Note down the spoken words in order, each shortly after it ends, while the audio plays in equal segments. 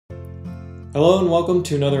Hello and welcome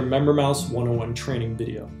to another MemberMouse 101 training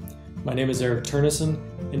video. My name is Eric Turnison,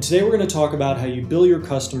 and today we're going to talk about how you bill your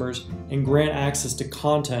customers and grant access to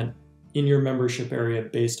content in your membership area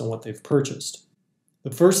based on what they've purchased.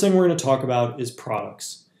 The first thing we're going to talk about is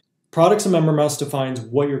products. Products in MemberMouse defines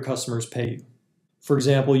what your customers pay you. For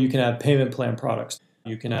example, you can have payment plan products,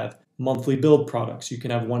 you can have monthly billed products, you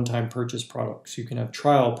can have one-time purchase products, you can have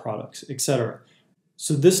trial products, etc.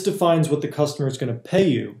 So this defines what the customer is going to pay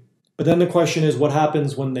you. But then the question is, what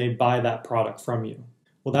happens when they buy that product from you?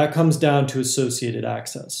 Well, that comes down to associated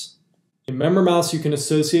access. In MemberMouse, you can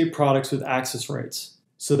associate products with access rights,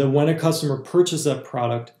 so that when a customer purchases that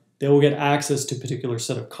product, they will get access to a particular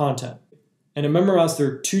set of content. And in MemberMouse, there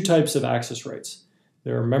are two types of access rights.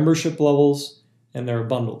 There are membership levels and there are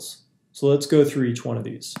bundles. So let's go through each one of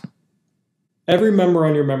these. Every member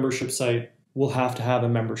on your membership site will have to have a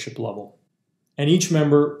membership level. And each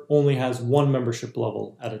member only has one membership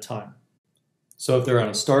level at a time. So if they're on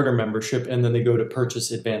a starter membership and then they go to purchase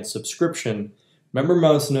advanced subscription,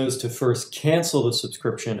 MemberMouse knows to first cancel the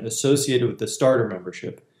subscription associated with the starter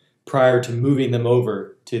membership prior to moving them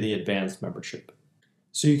over to the advanced membership.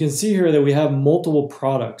 So you can see here that we have multiple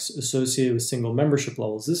products associated with single membership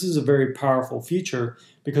levels. This is a very powerful feature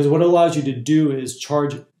because what it allows you to do is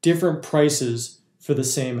charge different prices for the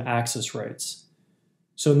same access rights.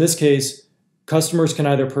 So in this case, customers can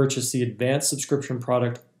either purchase the advanced subscription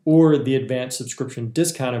product or the advanced subscription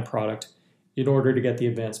discounted product in order to get the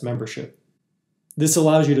advanced membership. This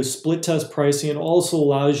allows you to split test pricing and also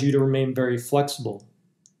allows you to remain very flexible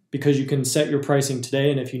because you can set your pricing today,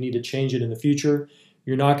 and if you need to change it in the future,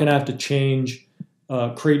 you're not going to have to change,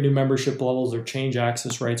 create new membership levels or change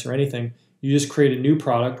access rights or anything. You just create a new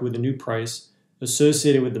product with a new price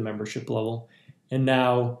associated with the membership level, and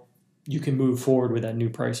now you can move forward with that new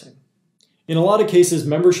pricing. In a lot of cases,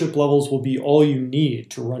 membership levels will be all you need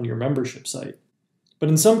to run your membership site. But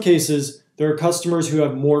in some cases, there are customers who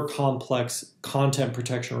have more complex content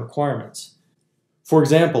protection requirements. For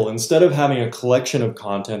example, instead of having a collection of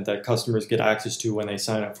content that customers get access to when they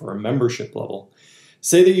sign up for a membership level,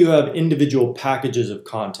 say that you have individual packages of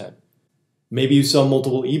content. Maybe you sell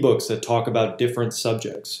multiple ebooks that talk about different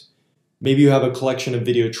subjects. Maybe you have a collection of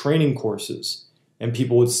video training courses, and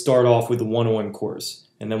people would start off with the 101 course.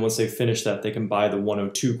 And then once they finish that, they can buy the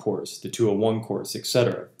 102 course, the 201 course,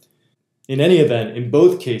 etc. In any event, in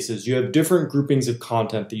both cases, you have different groupings of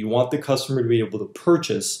content that you want the customer to be able to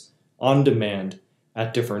purchase on demand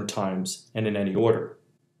at different times and in any order.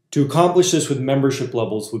 To accomplish this with membership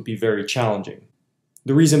levels would be very challenging.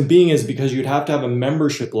 The reason being is because you'd have to have a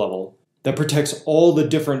membership level that protects all the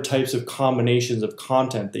different types of combinations of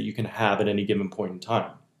content that you can have at any given point in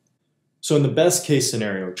time. So in the best case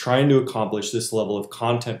scenario, trying to accomplish this level of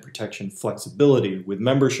content protection flexibility with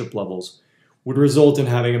membership levels would result in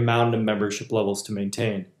having a mountain of membership levels to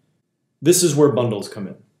maintain. This is where bundles come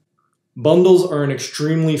in. Bundles are an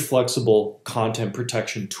extremely flexible content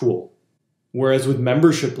protection tool. Whereas with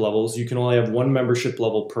membership levels, you can only have one membership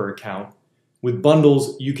level per account. With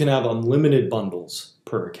bundles, you can have unlimited bundles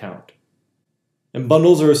per account. And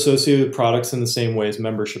bundles are associated with products in the same way as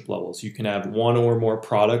membership levels. You can have one or more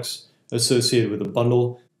products associated with a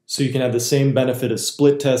bundle, so you can have the same benefit of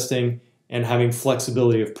split testing and having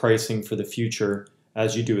flexibility of pricing for the future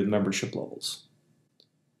as you do with membership levels.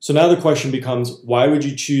 So now the question becomes, why would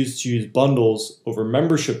you choose to use bundles over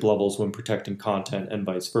membership levels when protecting content and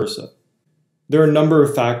vice versa? There are a number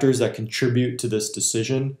of factors that contribute to this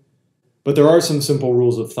decision, but there are some simple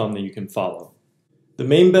rules of thumb that you can follow. The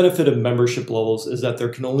main benefit of membership levels is that there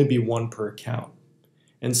can only be one per account.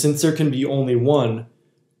 And since there can be only one,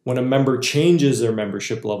 when a member changes their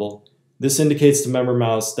membership level, this indicates to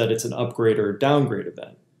MemberMouse that it's an upgrade or a downgrade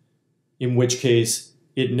event, in which case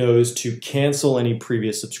it knows to cancel any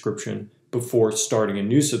previous subscription before starting a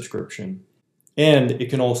new subscription, and it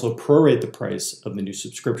can also prorate the price of the new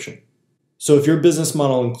subscription. So if your business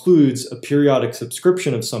model includes a periodic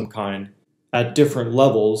subscription of some kind at different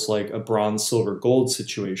levels, like a bronze, silver, gold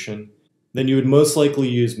situation, then you would most likely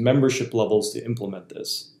use membership levels to implement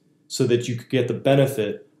this, so that you could get the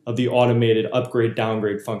benefit of the automated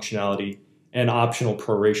upgrade-downgrade functionality and optional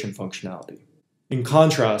proration functionality. In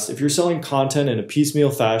contrast, if you're selling content in a piecemeal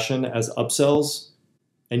fashion as upsells,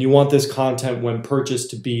 and you want this content when purchased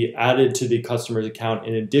to be added to the customer's account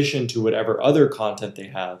in addition to whatever other content they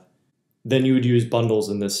have, then you would use bundles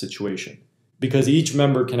in this situation, because each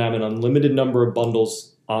member can have an unlimited number of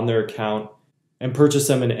bundles on their account and purchase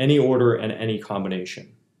them in any order and any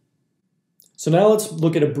combination. So now let's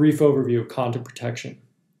look at a brief overview of content protection.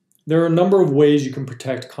 There are a number of ways you can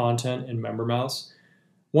protect content in MemberMouse.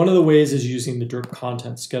 One of the ways is using the drip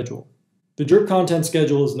content schedule. The The drip content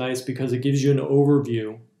schedule is nice because it gives you an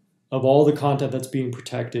overview of all the content that's being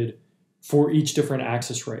protected for each different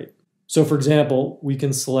access rate. So for example, we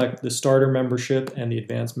can select the starter membership and the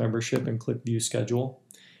advanced membership and click view schedule.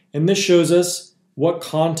 And this shows us what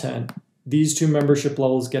content these two membership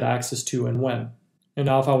levels get access to and when. And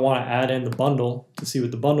now if I want to add in the bundle to see what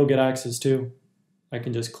the bundle get access to, I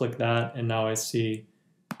can just click that and now I see,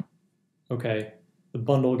 okay, the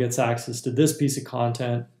bundle gets access to this piece of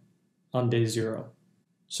content on day 0.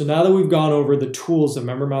 So now that we've gone over the tools that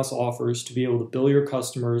MemberMouse offers to be able to bill your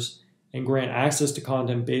customers and grant access to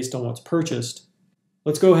content based on what's purchased,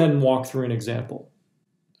 let's go ahead and walk through an example.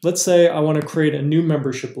 Let's say I want to create a new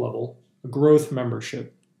membership level, a growth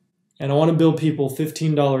membership, and I want to bill people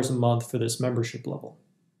 $15 a month for this membership level.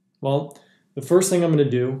 Well, the first thing I'm going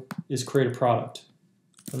to do is create a product.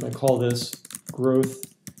 I'm going to call this growth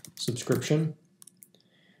subscription.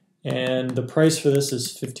 And the price for this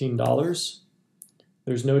is $15.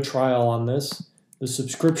 There's no trial on this. The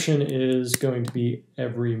subscription is going to be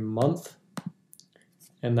every month,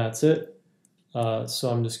 and that's it.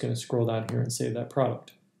 So I'm just going to scroll down here and save that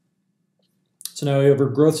product. So now we have a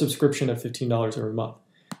growth subscription at $15 every month.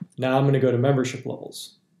 Now I'm going to go to membership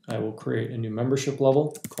levels. I will create a new membership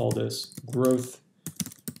level, call this growth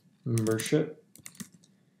membership.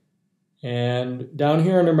 And down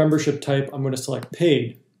here under membership type, I'm going to select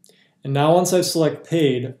paid. And now once I select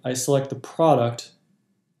paid, I select the product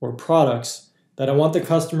or products that I want the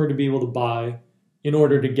customer to be able to buy in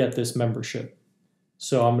order to get this membership.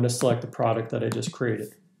 So I'm going to select the product that I just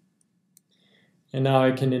created. And now I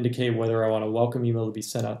can indicate whether I want a welcome email to be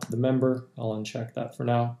sent out to the member. I'll uncheck that for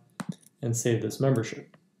now and save this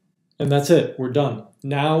membership. And that's it, we're done.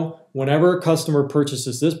 Now, whenever a customer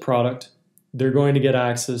purchases this product, they're going to get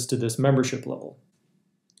access to this membership level.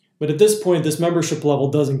 But at this point, this membership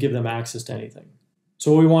level doesn't give them access to anything.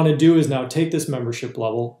 So what we want to do is now take this membership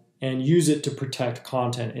level and use it to protect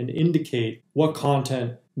content and indicate what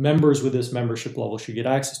content members with this membership level should get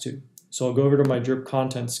access to. So I'll go over to my drip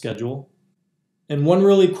content schedule. And one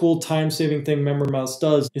really cool time-saving thing MemberMouse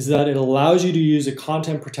does is that it allows you to use a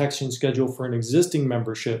content protection schedule for an existing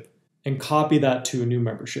membership and copy that to a new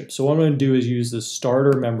membership. So what I'm going to do is use the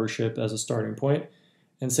starter membership as a starting point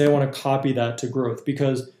and say I want to copy that to growth,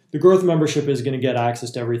 because the growth membership is going to get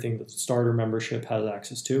access to everything that the starter membership has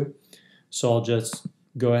access to. So I'll just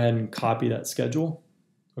go ahead and copy that schedule.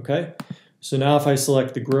 Okay, so now if I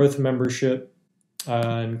select the growth membership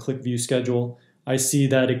and click view schedule, I see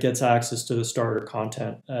that it gets access to the starter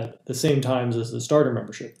content at the same times as the starter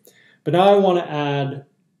membership. But now I want to add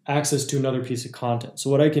access to another piece of content. So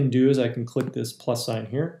what I can do is I can click this plus sign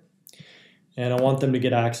here, and I want them to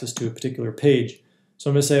get access to a particular page. So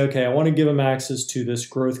I'm going to say, okay, I want to give them access to this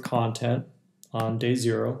growth content on day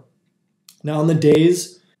 0. Now on the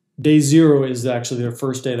days, day 0 is actually their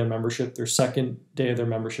first day of their membership. Their second day of their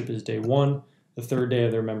membership is day 1. The third day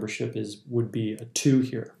of their membership would be a 2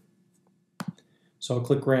 here. So I'll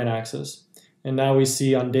click grant access. And now we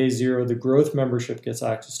see on day 0, the growth membership gets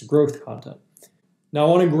access to growth content. Now I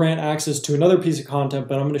want to grant access to another piece of content,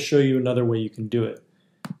 but I'm going to show you another way you can do it.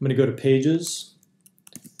 I'm going to go to pages.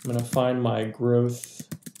 I'm going to find my growth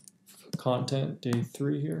content, day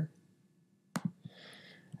 3 here.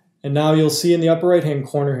 And now you'll see in the upper right hand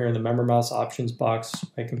corner here in the MemberMouse options box,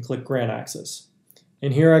 I can click grant access.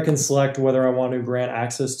 And here I can select whether I want to grant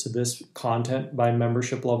access to this content by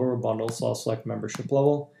membership level or bundle. So I'll select membership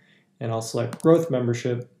level and I'll select growth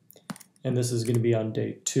membership. And this is going to be on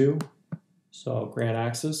day 2. So I'll grant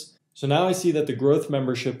access. So now I see that the growth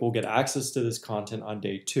membership will get access to this content on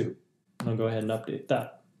day 2. And I'll go ahead and update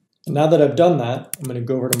that. And now that I've done that, I'm going to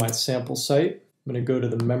go over to my sample site. I'm going to go to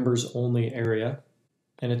the members only area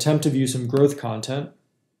and attempt to view some growth content.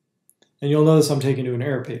 And you'll notice I'm taken to an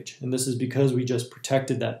error page. And this is because we just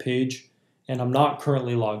protected that page and I'm not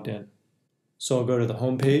currently logged in. So I'll go to the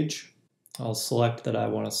home page. I'll select that I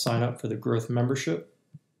want to sign up for the growth membership.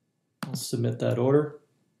 I'll submit that order.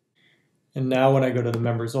 And now when I go to the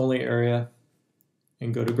members only area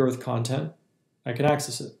and go to growth content, I can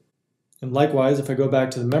access it. And likewise, if I go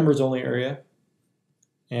back to the members only area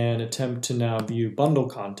and attempt to now view bundle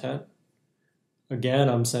content, again,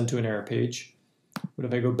 I'm sent to an error page. But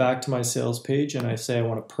if I go back to my sales page and I say I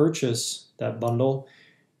want to purchase that bundle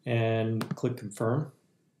and click confirm,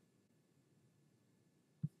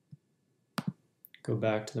 go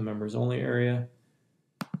back to the members only area,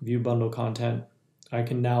 view bundle content, I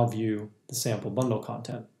can now view the sample bundle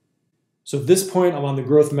content. So at this point, I'm on the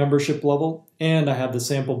growth membership level and I have the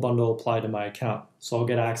sample bundle applied to my account. So I'll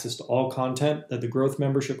get access to all content that the growth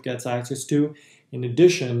membership gets access to, in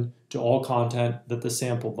addition to all content that the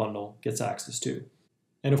sample bundle gets access to.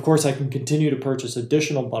 And of course, I can continue to purchase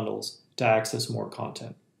additional bundles to access more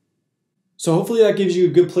content. So hopefully that gives you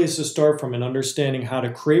a good place to start from in understanding how to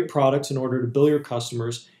create products in order to bill your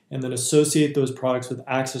customers and then associate those products with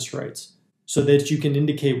access rights so that you can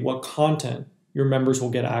indicate what content your members will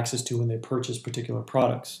get access to when they purchase particular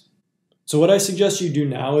products. So what I suggest you do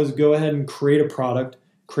now is go ahead and create a product,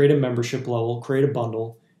 create a membership level, create a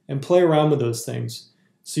bundle, and play around with those things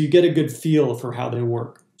so you get a good feel for how they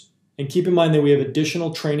work. And keep in mind that we have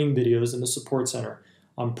additional training videos in the Support Center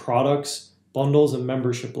on products, bundles, and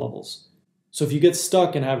membership levels. So if you get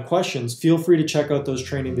stuck and have questions, feel free to check out those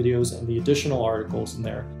training videos and the additional articles in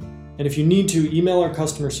there. And if you need to, email our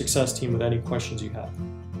customer success team with any questions you have.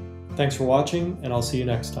 Thanks for watching, and I'll see you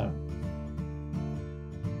next time.